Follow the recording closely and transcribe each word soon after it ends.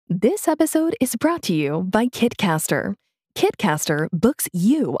This episode is brought to you by Kitcaster. Kitcaster books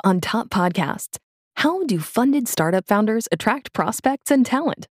you on top podcasts. How do funded startup founders attract prospects and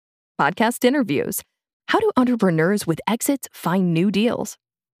talent? Podcast interviews. How do entrepreneurs with exits find new deals?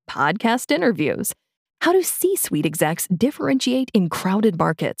 Podcast interviews. How do C-suite execs differentiate in crowded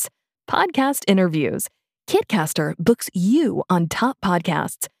markets? Podcast interviews. Kitcaster books you on top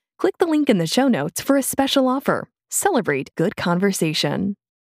podcasts. Click the link in the show notes for a special offer. Celebrate good conversation.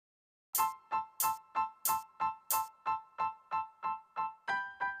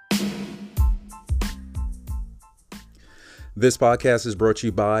 This podcast is brought to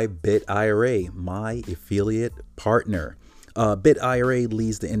you by BitIRA, my affiliate partner. BitIRA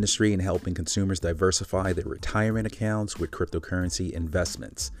leads the industry in helping consumers diversify their retirement accounts with cryptocurrency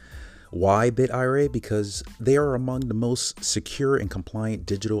investments. Why BitIRA? Because they are among the most secure and compliant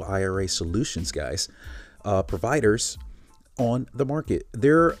digital IRA solutions, providers on the market.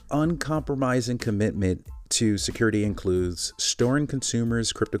 Their uncompromising commitment to security includes storing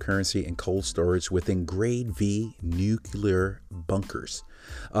consumers' cryptocurrency in cold storage within grade V nuclear bunkers,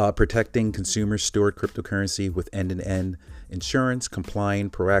 protecting consumers' stored cryptocurrency with end-to-end insurance, complying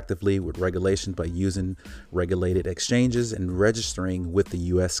proactively with regulations by using regulated exchanges and registering with the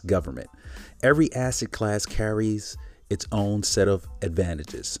U.S. government. Every asset class carries its own set of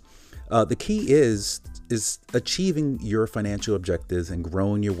advantages. The key is achieving your financial objectives and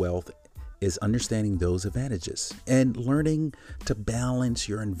growing your wealth is understanding those advantages and learning to balance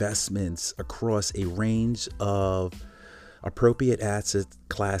your investments across a range of appropriate asset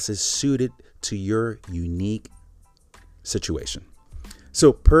classes suited to your unique situation.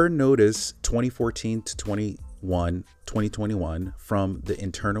 So per notice 2014 to 2021 from the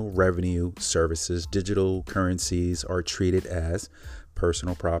Internal Revenue Services, digital currencies are treated as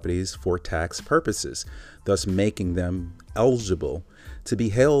personal properties for tax purposes, thus making them eligible to be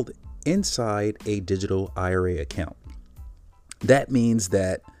held inside a digital IRA account. That means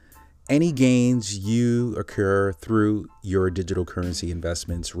that any gains you occur through your digital currency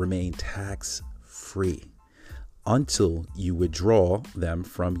investments remain tax-free until you withdraw them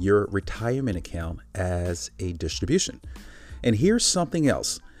from your retirement account as a distribution. And here's something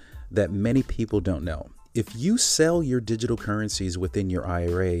else that many people don't know. If you sell your digital currencies within your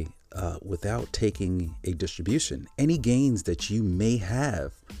IRA without taking a distribution, any gains that you may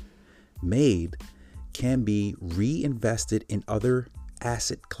have made can be reinvested in other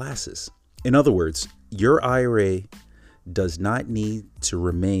asset classes. In other words, your IRA does not need to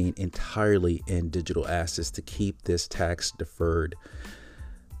remain entirely in digital assets to keep this tax deferred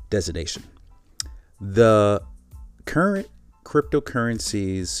designation. The current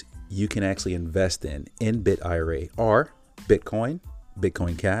cryptocurrencies you can actually invest in BitIRA are Bitcoin,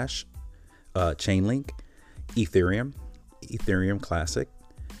 Bitcoin Cash, Chainlink, Ethereum, Ethereum Classic,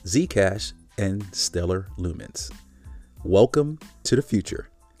 Zcash, and Stellar Lumens. Welcome to the future.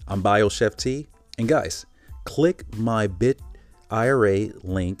 I'm BioChef T, and guys, click my BitIRA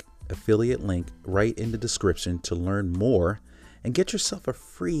link, affiliate link, right in the description to learn more and get yourself a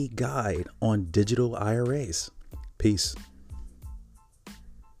free guide on digital IRAs. Peace.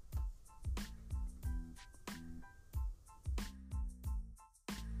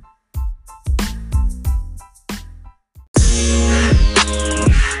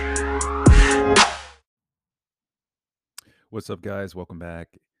 What's up, guys? Welcome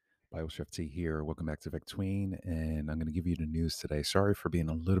back. BioChef T here. Welcome back to VicTween, and I'm going to give you the news today. Sorry for being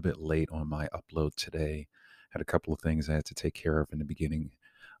a little bit late on my upload today. Had a couple of things I had to take care of in the beginning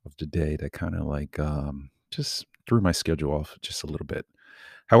of the day that kind of just threw my schedule off just a little bit.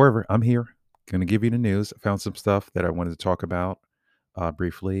 However, I'm here. Going to give you the news. I found some stuff that I wanted to talk about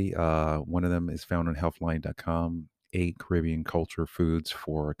briefly. One of them is found on healthline.com. 8 Caribbean culture foods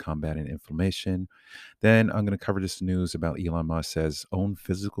for combating inflammation. Then I'm going to cover this news about Elon Musk says own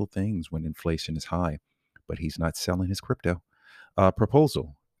physical things when inflation is high, but he's not selling his crypto.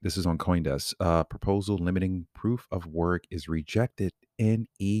 Proposal. This is on CoinDesk. Proposal limiting proof of work is rejected in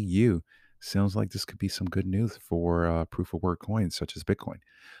EU. Sounds like this could be some good news for proof of work coins such as Bitcoin.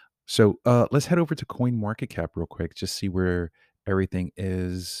 So let's head over to CoinMarketCap real quick, just see where everything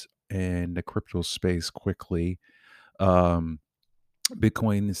is in the crypto space quickly.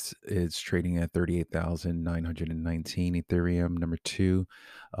 Bitcoin is trading at 38,919. Ethereum, number 2,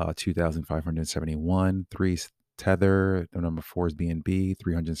 2,571. 3 is Tether. The number 4 is BNB,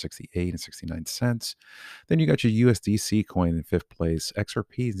 368 and 69 cents. Then you got your USDC coin in 5th place.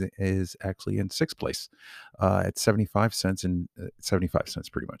 XRP is actually in 6th place at 75 cents and 75 cents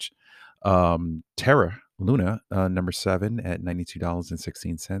pretty much. Terra Luna, number 7 at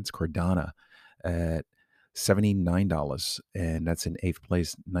 $92.16. Cardano at $79. And that's in eighth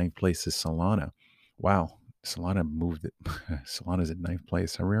place. Ninth place is Solana. Wow. Solana moved it. Solana's at ninth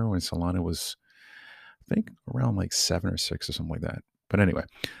place. I remember when Solana was, I think, around like 7 or 6 or something like that. But anyway,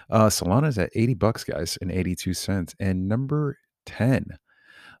 Solana's at $80, guys, and 82 cents. And number 10,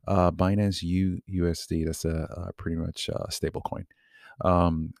 Binance USD. That's a pretty much stable coin.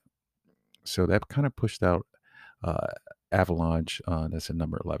 So that kind of pushed out uh, Avalanche. That's at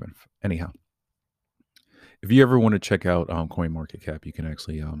number 11. Anyhow, if you ever want to check out CoinMarketCap, you can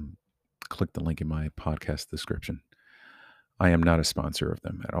actually click the link in my podcast description. I am not a sponsor of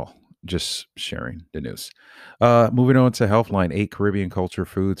them at all. Just sharing the news. Moving on to Healthline, 8 Caribbean culture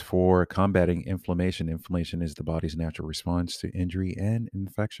foods for combating inflammation. Inflammation is the body's natural response to injury and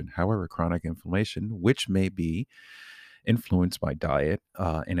infection. However, chronic inflammation, which may be influenced by diet,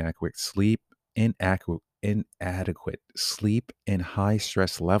 inadequate sleep, inadequate sleep, and high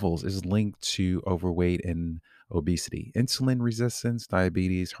stress levels, is linked to overweight and obesity, insulin resistance,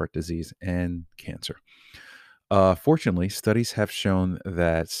 diabetes, heart disease, and cancer. Fortunately, studies have shown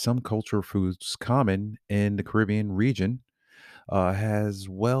that some cultural foods common in the Caribbean region, as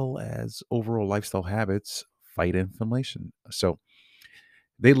well as overall lifestyle habits, fight inflammation. So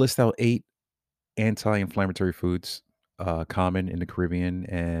they list out 8 anti-inflammatory foods common in the Caribbean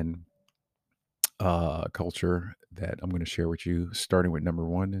and culture that I'm going to share with you. Starting with number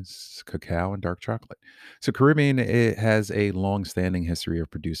one is cacao and dark chocolate. So Caribbean, it has a long-standing history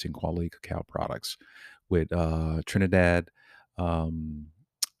of producing quality cacao products, with Trinidad um,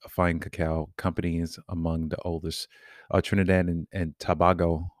 Fine Cacao Company is among the oldest. Trinidad and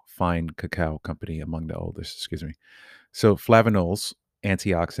Tobago Fine Cacao Company among the oldest. Excuse me. So flavonols,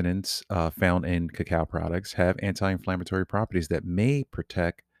 antioxidants found in cacao products, have anti-inflammatory properties that may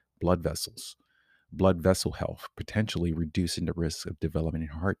protect blood vessels, blood vessel health, potentially reducing the risk of developing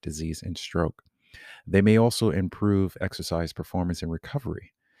heart disease and stroke. They may also improve exercise performance and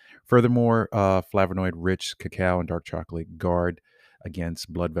recovery. Furthermore, flavonoid rich cacao and dark chocolate guard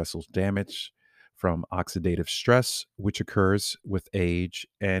against blood vessels damage from oxidative stress, which occurs with age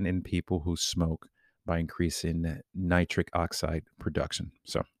and in people who smoke by increasing nitric oxide production.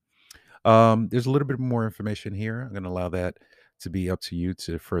 So, there's a little bit more information here. I'm going to allow that to be up to you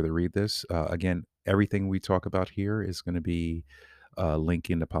to further read this. Again, everything we talk about here is going to be link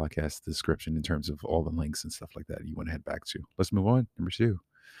in the podcast description in terms of all the links and stuff like that you want to head back to. Let's move on. Number two.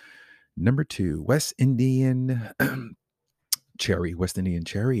 Number two, West Indian cherry. West Indian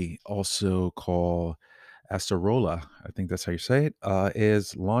cherry, also called acerola, I think that's how you say it,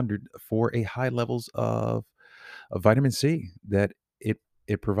 is laundered for a high levels of vitamin C that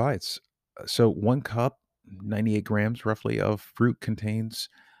it provides. So 1 cup, 98 grams roughly of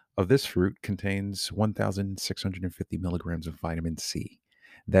this fruit contains 1,650 milligrams of vitamin C.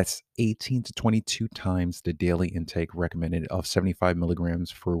 That's 18 to 22 times the daily intake recommended of 75 milligrams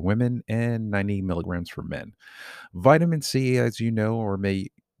for women and 90 milligrams for men. Vitamin C, as you know or may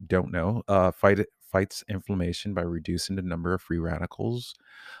don't know, fights inflammation by reducing the number of free radicals,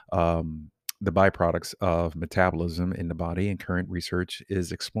 the byproducts of metabolism in the body, and current research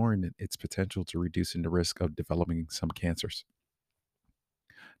is exploring its potential to reducing the risk of developing some cancers.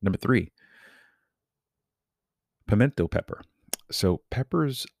 Number three, pimento pepper. So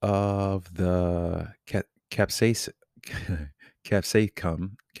peppers of the capsaicum,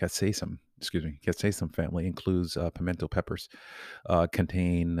 capsaicum family includes pimento peppers,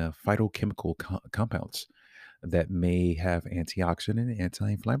 contain phytochemical compounds that may have antioxidant and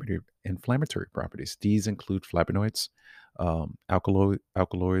anti-inflammatory properties. These include flavonoids,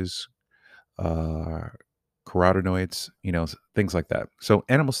 alkaloids, uh, carotenoids, things like that. So,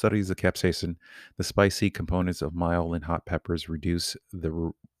 animal studies of capsaicin, the spicy components of mild and hot peppers reduce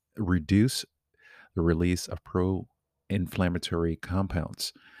the release of pro-inflammatory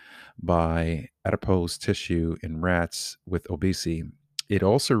compounds by adipose tissue in rats with obesity. It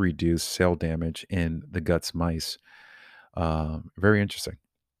also reduced cell damage in the gut's mice. Very interesting.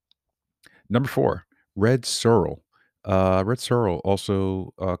 Number four, red sorrel. Red sorrel,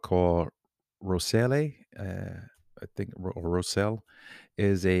 also called roselle, I think, or roselle,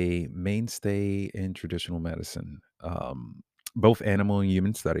 is a mainstay in traditional medicine. Both animal and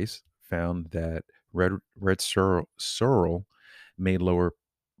human studies found that red sorrel may lower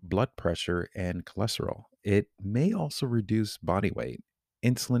blood pressure and cholesterol. It may also reduce body weight,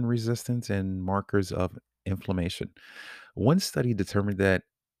 insulin resistance, and markers of inflammation. One study determined that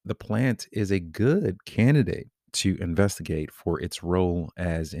the plant is a good candidate to investigate for its role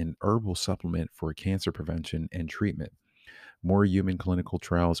as an herbal supplement for cancer prevention and treatment. More human clinical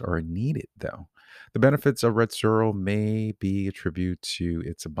trials are needed, though. The benefits of red sorrel may be attributed to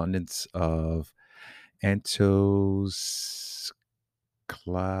its abundance of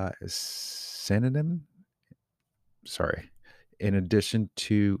Antosclacinum, sorry, in addition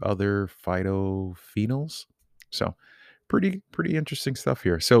to other phytophenols. So pretty interesting stuff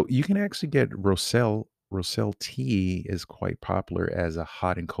here. So you can actually get Roselle. Roselle tea is quite popular as a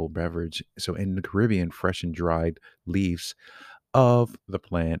hot and cold beverage. So in the Caribbean, fresh and dried leaves of the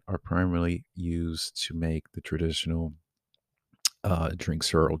plant are primarily used to make the traditional drink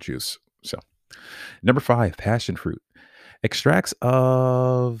sorrel juice. So number five, passion fruit. Extracts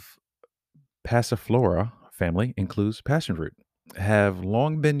of Passiflora family includes passion fruit, have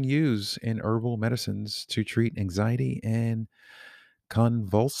long been used in herbal medicines to treat anxiety and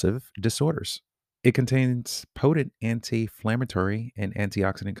convulsive disorders. It contains potent anti inflammatory and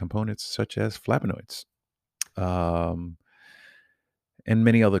antioxidant components such as flavonoids um, and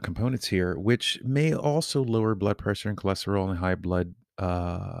many other components here, which may also lower blood pressure and cholesterol and high blood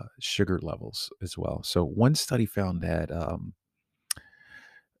sugar levels as well. So, one study found that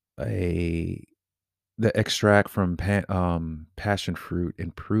a the extract from passion fruit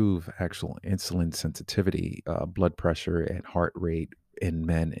improve actual insulin sensitivity, blood pressure, and heart rate in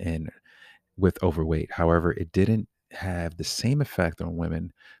men and with overweight. However, it didn't have the same effect on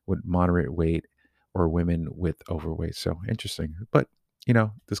women with moderate weight or women with overweight. So interesting. But,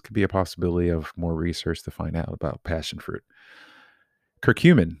 this could be a possibility of more research to find out about passion fruit.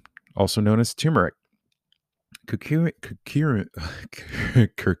 Curcumin, also known as turmeric.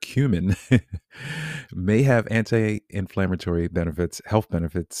 Curcumin may have anti-inflammatory benefits, health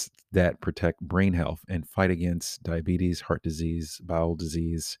benefits that protect brain health and fight against diabetes, heart disease, bowel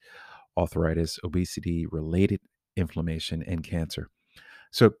disease, arthritis, obesity, related inflammation, and cancer.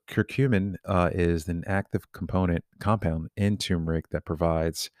 So curcumin is an active compound in turmeric that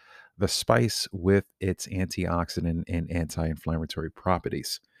provides the spice with its antioxidant and anti-inflammatory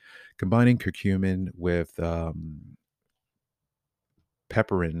properties. Combining curcumin with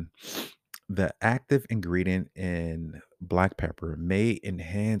pepperin, the active ingredient in black pepper, may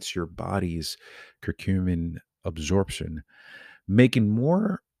enhance your body's curcumin absorption, making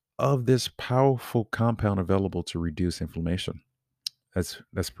more of this powerful compound available to reduce inflammation.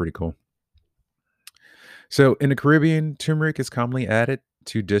 That's pretty cool. So in the Caribbean, turmeric is commonly added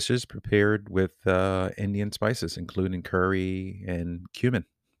to dishes prepared with Indian spices, including curry and cumin.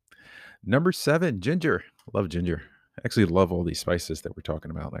 Number seven, ginger. Love ginger. I actually love all these spices that we're talking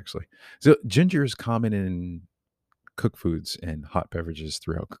about, actually. So, ginger is common in cooked foods and hot beverages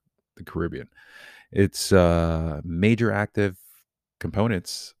throughout the Caribbean. Its major active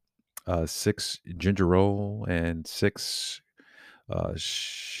components, six gingerol and six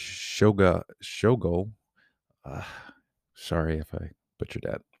shogol. Uh, sorry if I butchered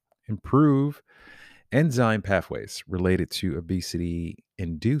that. Improve enzyme pathways related to obesity,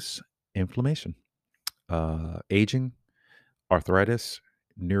 induce inflammation, aging, arthritis,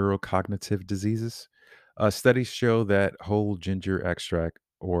 neurocognitive diseases. Studies show that whole ginger extract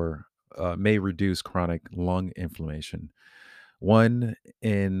or may reduce chronic lung inflammation. One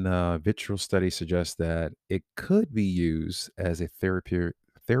in vitro study suggests that it could be used as a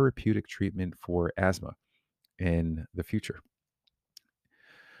therapeutic treatment for asthma in the future.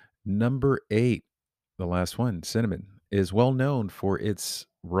 Number eight, the last one, cinnamon, is well known for its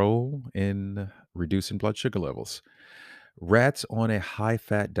role in reducing blood sugar levels. Rats on a high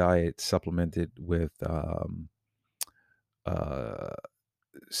fat diet supplemented with uh,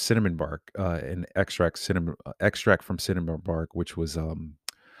 cinnamon bark, an extract from cinnamon bark, which was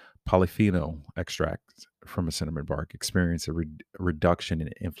polyphenol extract from a cinnamon bark, experienced a reduction in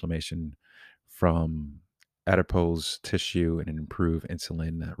inflammation from adipose tissue and an improved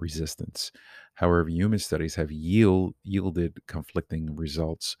insulin resistance. However, human studies have yielded conflicting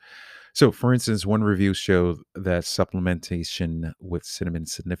results. So, for instance, one review showed that supplementation with cinnamon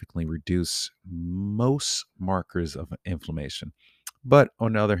significantly reduced most markers of inflammation. But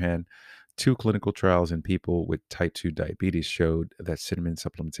on the other hand, two clinical trials in people with type 2 diabetes showed that cinnamon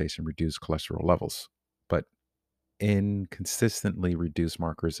supplementation reduced cholesterol levels, but inconsistently reduced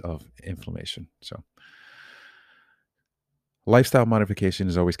markers of inflammation. So, lifestyle modification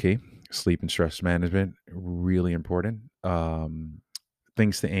is always key. Sleep and stress management, really important.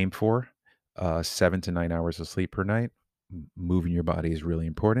 Things to aim for 7 to 9 hours of sleep per night. Moving your body is really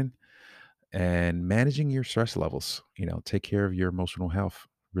important. And managing your stress levels, take care of your emotional health.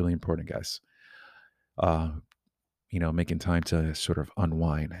 Really important, guys. Uh, making time to sort of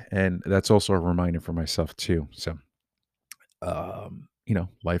unwind. And that's also a reminder for myself, too. So,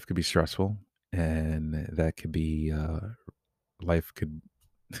 life could be stressful and that could be, life could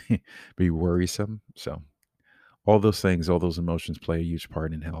be worrisome. So, all those things, all those emotions play a huge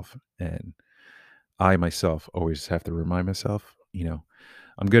part in health. And I myself always have to remind myself,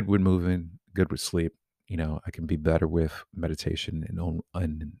 I'm good with moving, good with sleep. I can be better with meditation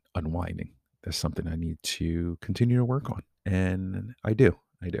and unwinding. That's something I need to continue to work on. And I do.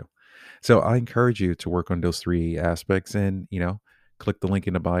 I do. So I encourage you to work on those three aspects and, click the link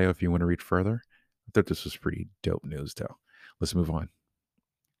in the bio if you want to read further. I thought this was pretty dope news, though. Let's move on.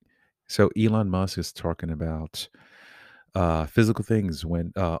 So Elon Musk is talking about physical things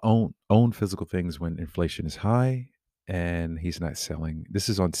when own physical things when inflation is high, and he's not selling. This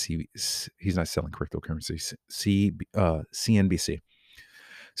is on he's not selling cryptocurrency. CNBC.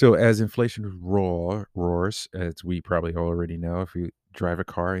 So as inflation roars, as we probably already know, if you drive a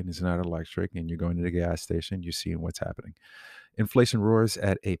car and it's not electric and you're going to the gas station, you're seeing what's happening. Inflation roars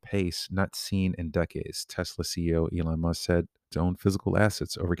at a pace not seen in decades. Tesla CEO Elon Musk said to own physical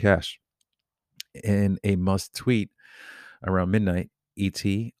assets over cash. In a Musk tweet around midnight ET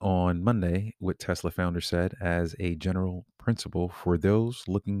on Monday, what Tesla founder said as a general principle for those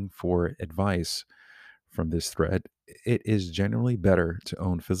looking for advice from this thread, it is generally better to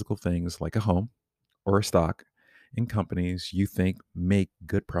own physical things like a home or a stock in companies you think make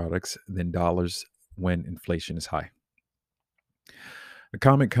good products than dollars when inflation is high. The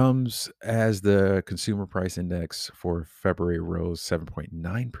comment comes as the consumer price index for February rose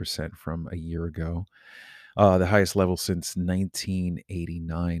 7.9% from a year ago, the highest level since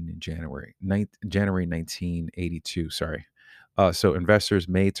 1989 in January 1982. Sorry. So investors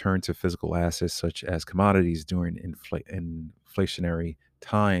may turn to physical assets such as commodities during inflationary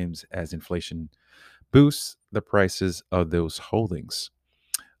times as inflation boosts the prices of those holdings.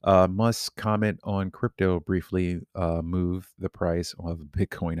 Musk's comment on crypto briefly moved the price of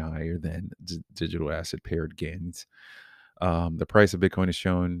Bitcoin higher than digital asset paired gains. The price of Bitcoin has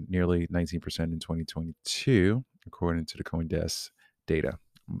shown nearly 19% in 2022, according to the CoinDesk data.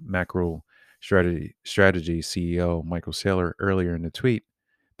 Macro Strategy CEO Michael Saylor earlier in the tweet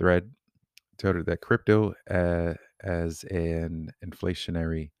thread touted that crypto as an inflation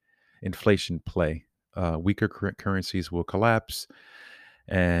play. Weaker currencies will collapse,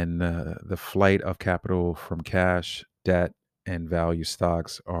 and the flight of capital from cash, debt, and value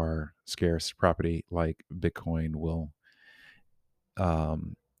stocks are scarce property like Bitcoin will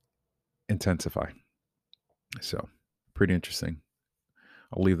intensify. So, pretty interesting.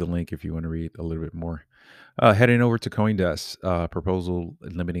 I'll leave the link if you want to read a little bit more. Heading over to CoinDesk, proposal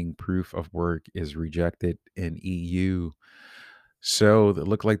limiting proof of work is rejected in EU. So it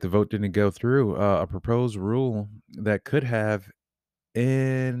looked like the vote didn't go through. A proposed rule that could have,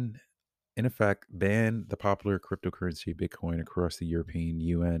 in effect, ban the popular cryptocurrency Bitcoin across the European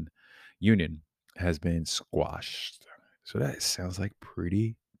Union has been squashed. So that sounds like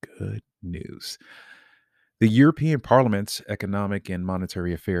pretty good news. The European Parliament's Economic and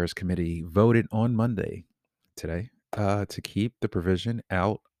Monetary Affairs Committee voted on Monday, today, to keep the provision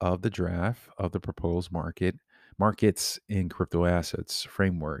out of the draft of the proposed markets in crypto assets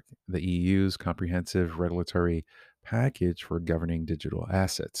framework, the EU's comprehensive regulatory package for governing digital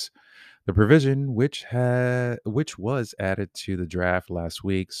assets. The provision, which was added to the draft last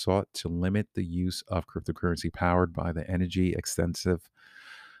week, sought to limit the use of cryptocurrency powered by the energy extensive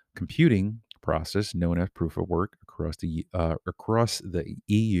computing process known as proof of work across the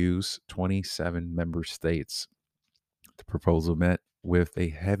EU's 27 member states. The proposal met with a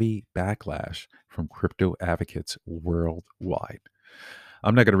heavy backlash from crypto advocates worldwide.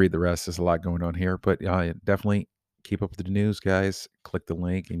 I'm not going to read the rest. There's a lot going on here, but definitely keep up with the news, guys. Click the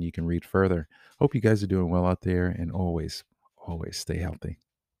link and you can read further. Hope you guys are doing well out there, and always, always stay healthy.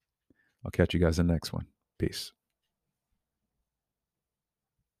 I'll catch you guys in the next one. Peace.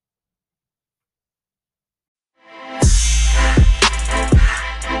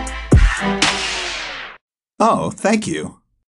 Oh, thank you.